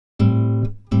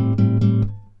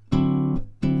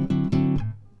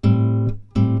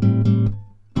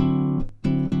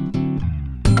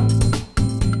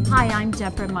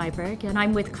Debra Meiburg, and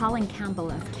I'm with Colin Campbell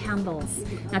of Campbells.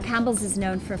 Now, Campbells is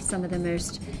known for some of the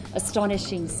most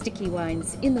astonishing sticky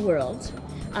wines in the world.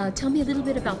 Tell me a little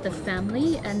bit about the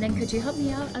family, and then could you help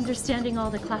me out understanding all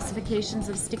the classifications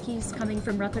of stickies coming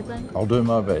from Rutherglen? I'll do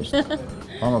my best.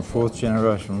 I'm a fourth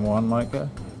generation winemaker,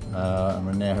 and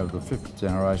we now have the fifth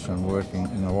generation working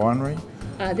in the winery.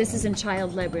 This is in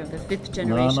child labour, the fifth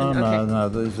generation? No,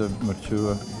 these are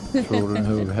mature children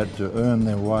who have had to earn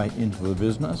their way into the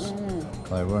business.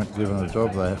 They weren't given a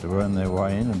job, they had to earn their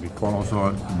way in and be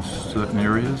qualified in certain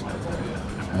areas.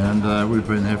 And we've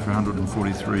been there for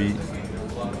 143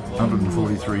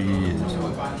 years.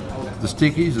 The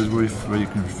stickies, as we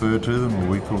can refer to them, or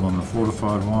we call them the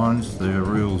fortified wines, they're a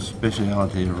real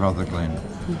speciality of Rutherglen.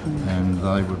 And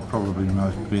they would probably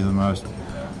be the most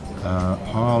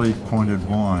highly pointed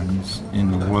wines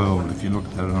in the world if you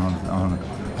looked at it on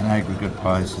an aggregate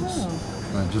basis.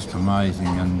 They're just amazing,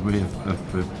 and we have,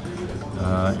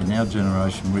 in our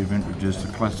generation, we've introduced a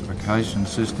classification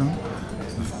system.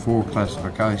 The 4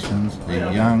 classifications: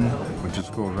 the young, which is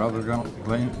called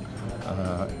Rutherglen,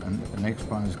 and the next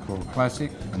one is called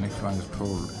classic, the next one is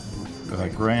called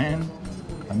grand,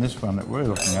 and this one that we're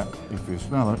looking at, if you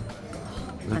smell it,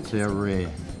 that's our rare,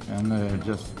 and they're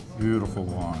just beautiful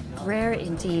wines. Rare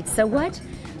indeed. So what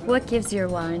gives your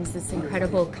wines this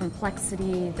incredible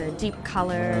complexity, the deep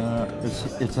colour?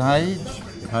 It's age,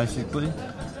 basically,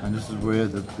 and this is where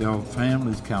the old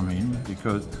families come in,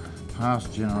 because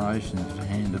past generations have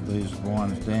handed these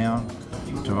wines down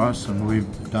to us, and we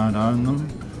don't own them.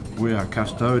 We are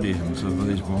custodians of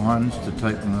these wines to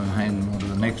take them and hand them on to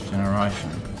the next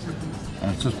generation.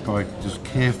 And it's just by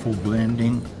careful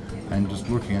blending and just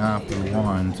looking after the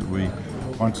wines that we,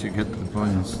 once you get the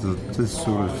blends, this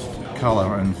sort of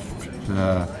colour and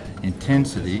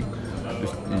intensity,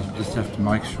 you just have to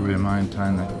make sure you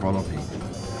maintain that quality.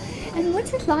 And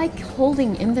what's it like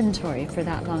holding inventory for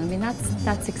that long? I mean,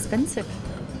 that's expensive.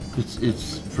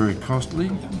 It's very costly,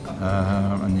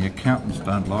 and the accountants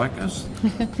don't like us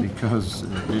because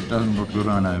it doesn't look good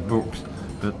on our books.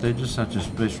 But they're just such a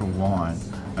special wine,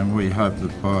 and we hope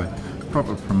that by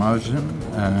proper promotion,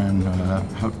 and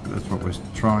hope that's what we're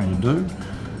trying to do,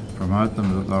 promote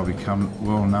them, that they'll become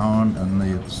well known and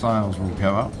the sales will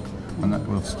go up, and that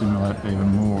will stimulate even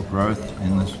more growth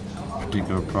in this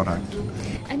particular product.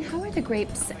 And how are the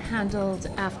grapes handled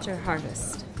after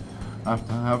harvest?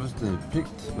 After harvest, they're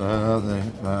picked,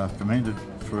 they're fermented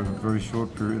for a very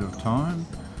short period of time.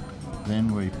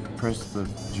 Then we press the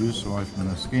juice away from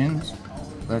the skins.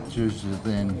 That juice is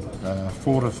then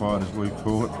fortified, as we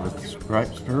call it, with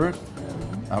grape spirit,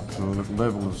 up to a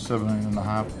level of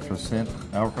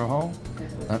 17.5% alcohol.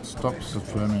 That stops the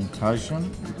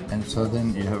fermentation, and so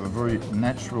then you have a very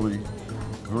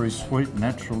sweet,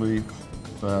 naturally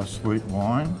sweet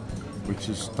wine, which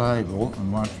is stable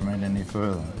and won't ferment any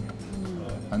further.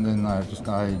 And then they're just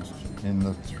aged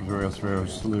through a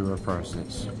slurry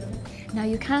process. Now,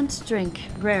 you can't drink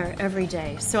rare every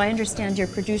day, so I understand you're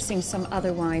producing some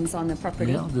other wines on the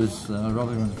property. Yeah, there's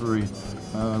Rutherglen's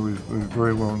we're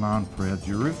very well known for our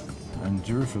Girif, and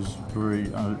Girif is very...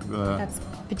 that's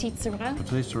Petit Syrah?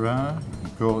 Petit Syrah,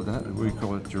 we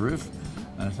call it Girif,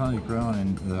 and it's only grown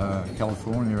in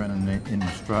California and in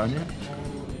Australia.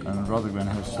 And Rutherglen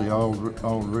has the old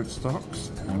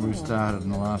rootstocks, and we've started in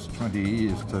the last 20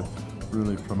 years to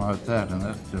really promote that, and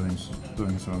that's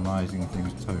doing some amazing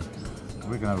things too.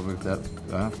 We're going to look at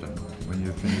that after, when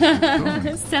you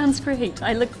finish. Sounds great.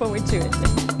 I look forward to it.